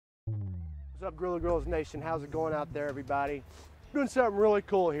What's up, Grilla Grills Nation? How's it going out there, everybody? Doing something really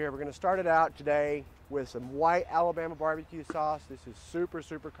cool here. We're going to start it out today with some white Alabama barbecue sauce. This is super,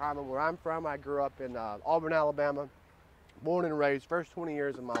 super common where I'm from. I grew up in Auburn, Alabama, born and raised, first 20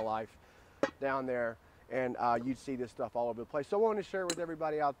 years of my life down there, and you'd see this stuff all over the place. So I wanted to share it with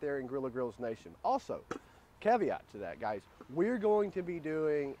everybody out there in Grilla Grills Nation. Also, caveat to that, guys, we're going to be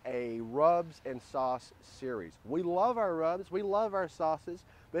doing a rubs and sauce series. We love our rubs, we love our sauces,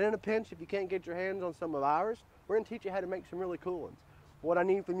 but in a pinch, if you can't get your hands on some of ours, we're going to teach you how to make some really cool ones. What I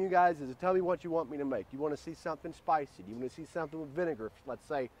need from you guys is to tell me what you want me to make. You want to see something spicy? You want to see something with vinegar, let's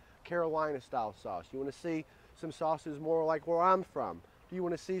say Carolina style sauce? You want to see some sauces more like where I'm from? Do you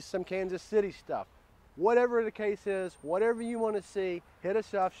want to see some Kansas City stuff? Whatever the case is, whatever you want to see, hit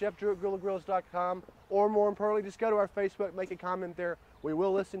us up, chefdrew@grillagrills.com, or more importantly, just go to our Facebook, make a comment there. We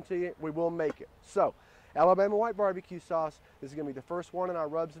will listen to you, we will make it. So, Alabama white barbecue sauce, this is going to be the first one in our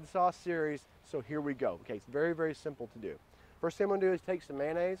rubs and sauce series, so here we go. Okay, it's very, very simple to do. First thing I'm going to do is take some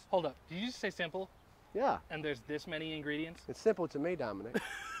mayonnaise. Hold up, did you just say simple? Yeah. And there's this many ingredients? It's simple to me, Dominic.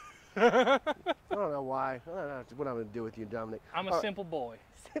 I don't know why. I don't know what I'm going to do with you, Dominic. I'm a simple boy.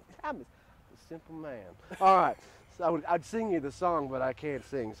 I'm a simple man. All right, so I'd sing you the song, but I can't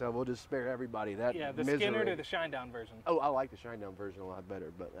sing, so we'll just spare everybody that Yeah, the misery. Skinner or the Shinedown version. Oh, I like the Shinedown version a lot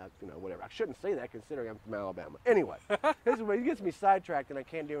better, but you know, whatever. I shouldn't say that considering I'm from Alabama. Anyway, this is where it gets me sidetracked and I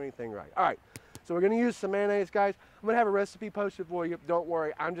can't do anything right. All right, so we're going to use some mayonnaise, guys. I'm going to have a recipe posted for you. Don't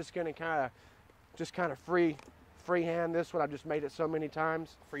worry, I'm just going to kind of freehand this one. I've just made it so many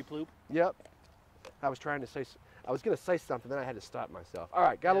times. Free ploop? Yep. I was going to say something, then I had to stop myself. All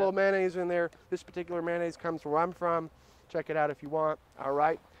right, got a little mayonnaise in there. This particular mayonnaise comes from where I'm from. Check it out if you want. All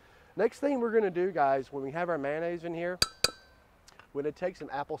right. Next thing we're going to do, guys, when we have our mayonnaise in here, we're going to take some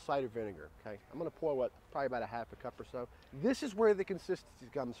apple cider vinegar, okay? I'm going to pour, probably about a half a cup or so. This is where the consistency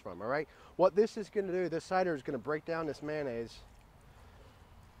comes from, all right? What this is going to do, this cider is going to break down this mayonnaise.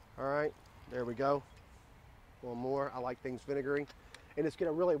 All right, there we go. A little more. I like things vinegary. And it's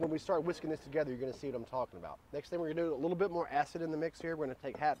going to really, when we start whisking this together, you're going to see what I'm talking about. Next thing we're going to do, a little bit more acid in the mix here. We're going to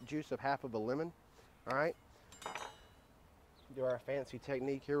take juice of half of a lemon. All right. Do our fancy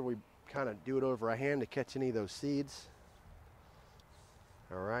technique here. We kind of do it over a hand to catch any of those seeds.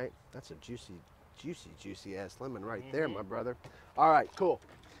 All right. That's a juicy, juicy, juicy ass lemon right there, my brother. All right, cool.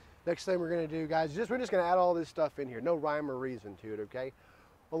 Next thing we're going to do, guys, we're just going to add all this stuff in here. No rhyme or reason to it, okay?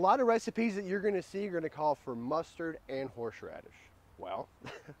 A lot of recipes that you're going to see are going to call for mustard and horseradish. Well,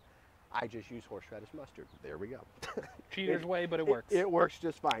 I just use horseradish mustard. There we go. Cheater's way, but it works. It works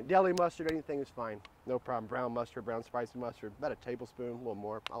just fine. Deli mustard, anything is fine. No problem. Brown mustard, brown spicy mustard, about a tablespoon, a little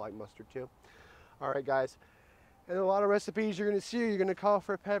more. I like mustard too. All right, guys. And a lot of recipes you're going to see, you're going to call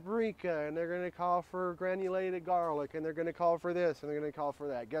for paprika, and they're going to call for granulated garlic, and they're going to call for this, and they're going to call for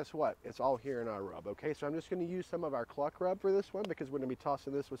that. Guess what? It's all here in our rub, okay? So I'm just going to use some of our cluck rub for this one because we're going to be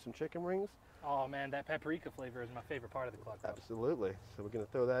tossing this with some chicken wings. Oh man, that paprika flavor is my favorite part of the cluck rub. Absolutely. So we're going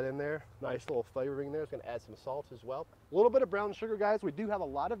to throw that in there. Nice little flavoring there. It's going to add some salt as well. A little bit of brown sugar, guys. We do have a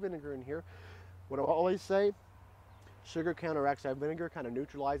lot of vinegar in here. What I always say, sugar counteracts that vinegar, kind of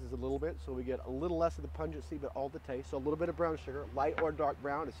neutralizes a little bit, so we get a little less of the pungency, but all the taste. So a little bit of brown sugar, light or dark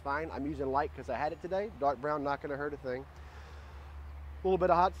brown is fine. I'm using light because I had it today. Dark brown, not going to hurt a thing. A little bit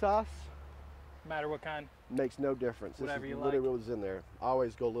of hot sauce. Matter what kind? Makes no difference. Whatever you like. Literally what was in there. I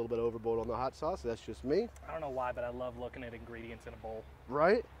always go a little bit overboard on the hot sauce. That's just me. I don't know why, but I love looking at ingredients in a bowl.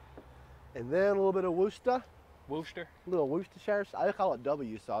 Right? And then a little bit of Worcester. Worcester? A little Worcestershire. I call it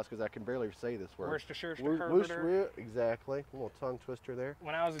W sauce because I can barely say this word. Worcestershire. Exactly. A little tongue twister there.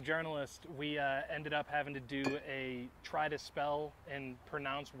 When I was a journalist, we ended up having to do a try to spell and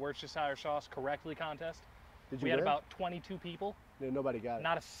pronounce Worcestershire sauce correctly contest. Did you We win? had about 22 people. No, nobody got it.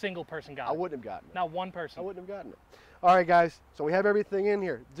 Not a single person got it. I wouldn't have gotten it. Not one person. I wouldn't have gotten it. All right, guys. So we have everything in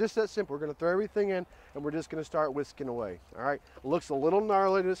here. Just that simple. We're going to throw everything in, and we're just going to start whisking away. All right. Looks a little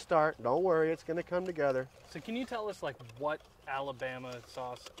gnarly to start. Don't worry. It's going to come together. So can you tell us like what Alabama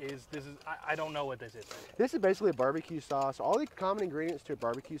sauce is? I don't know what this is. This is basically a barbecue sauce. All the common ingredients to a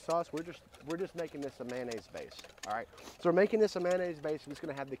barbecue sauce, we're just making this a mayonnaise base. All right. So we're making this a mayonnaise base, and it's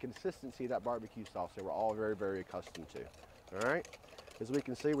going to have the consistency of that barbecue sauce that we're all very, very accustomed to. All right. As we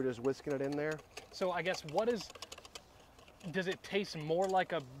can see, we're just whisking it in there. So I guess does it taste more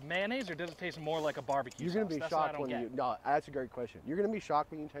like a mayonnaise or does it taste more like a barbecue sauce? You're going to be shocked when you, no, that's a great question. You're going to be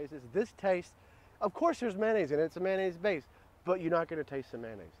shocked when you taste this. This tastes, of course there's mayonnaise in it, it's a mayonnaise base, but you're not going to taste the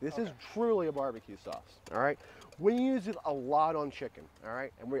mayonnaise. This is truly a barbecue sauce, all right? We use it a lot on chicken, all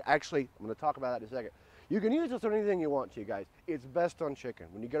right? And I'm going to talk about that in a second. You can use this on anything you want to, guys. It's best on chicken.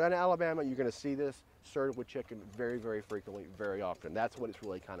 When you go down to Alabama, you're gonna see this served with chicken very, very frequently, very often. That's what it's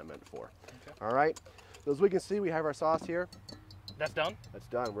really kind of meant for. Okay. All right, so as we can see, we have our sauce here. That's done? That's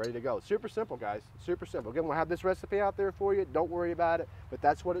done, ready to go. Super simple, guys, super simple. Again, we'll have this recipe out there for you. Don't worry about it, but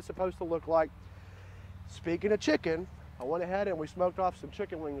that's what it's supposed to look like. Speaking of chicken, I went ahead and we smoked off some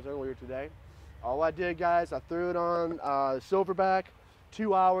chicken wings earlier today. All I did, guys, I threw it on silverback,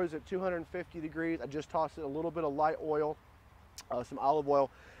 2 hours at 250 degrees. I just tossed it a little bit of light oil, some olive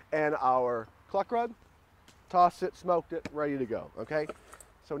oil, and our cluck rub. Tossed it, smoked it, ready to go, okay?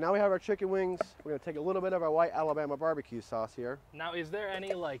 So now we have our chicken wings. We're gonna take a little bit of our white Alabama barbecue sauce here. Now, is there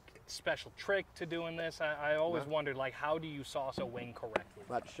any like special trick to doing this? I always wondered, like, how do you sauce a wing correctly?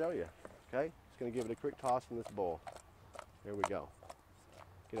 I'm about to show you, okay? Just gonna give it a quick toss in this bowl. Here we go.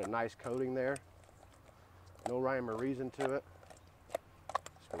 Get a nice coating there. No rhyme or reason to it.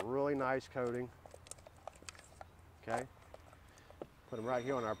 Just a really nice coating. Okay. Put them right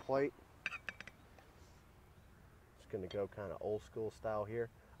here on our plate. Just gonna go kind of old school style here.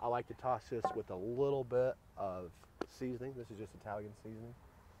 I like to toss this with a little bit of seasoning. This is just Italian seasoning.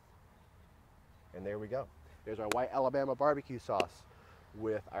 And there we go. There's our white Alabama barbecue sauce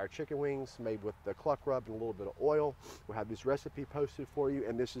with our chicken wings made with the cluck rub and a little bit of oil. We'll have this recipe posted for you,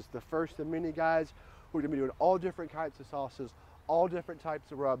 and this is the first of many, guys. We're gonna be doing all different kinds of sauces, all different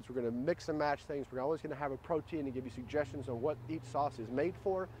types of rubs. We're gonna mix and match things. We're always gonna have a protein and give you suggestions on what each sauce is made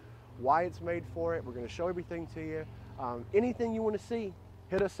for, why it's made for it. We're gonna show everything to you. Anything you wanna see,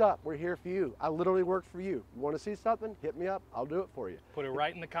 hit us up. We're here for you. I literally work for you. You wanna see something? Hit me up, I'll do it for you. Put it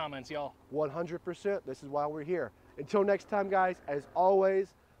right in the comments, y'all. 100%, this is why we're here. Until next time, guys, as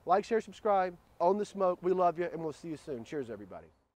always, like, share, subscribe, own the smoke. We love you, and we'll see you soon. Cheers, everybody.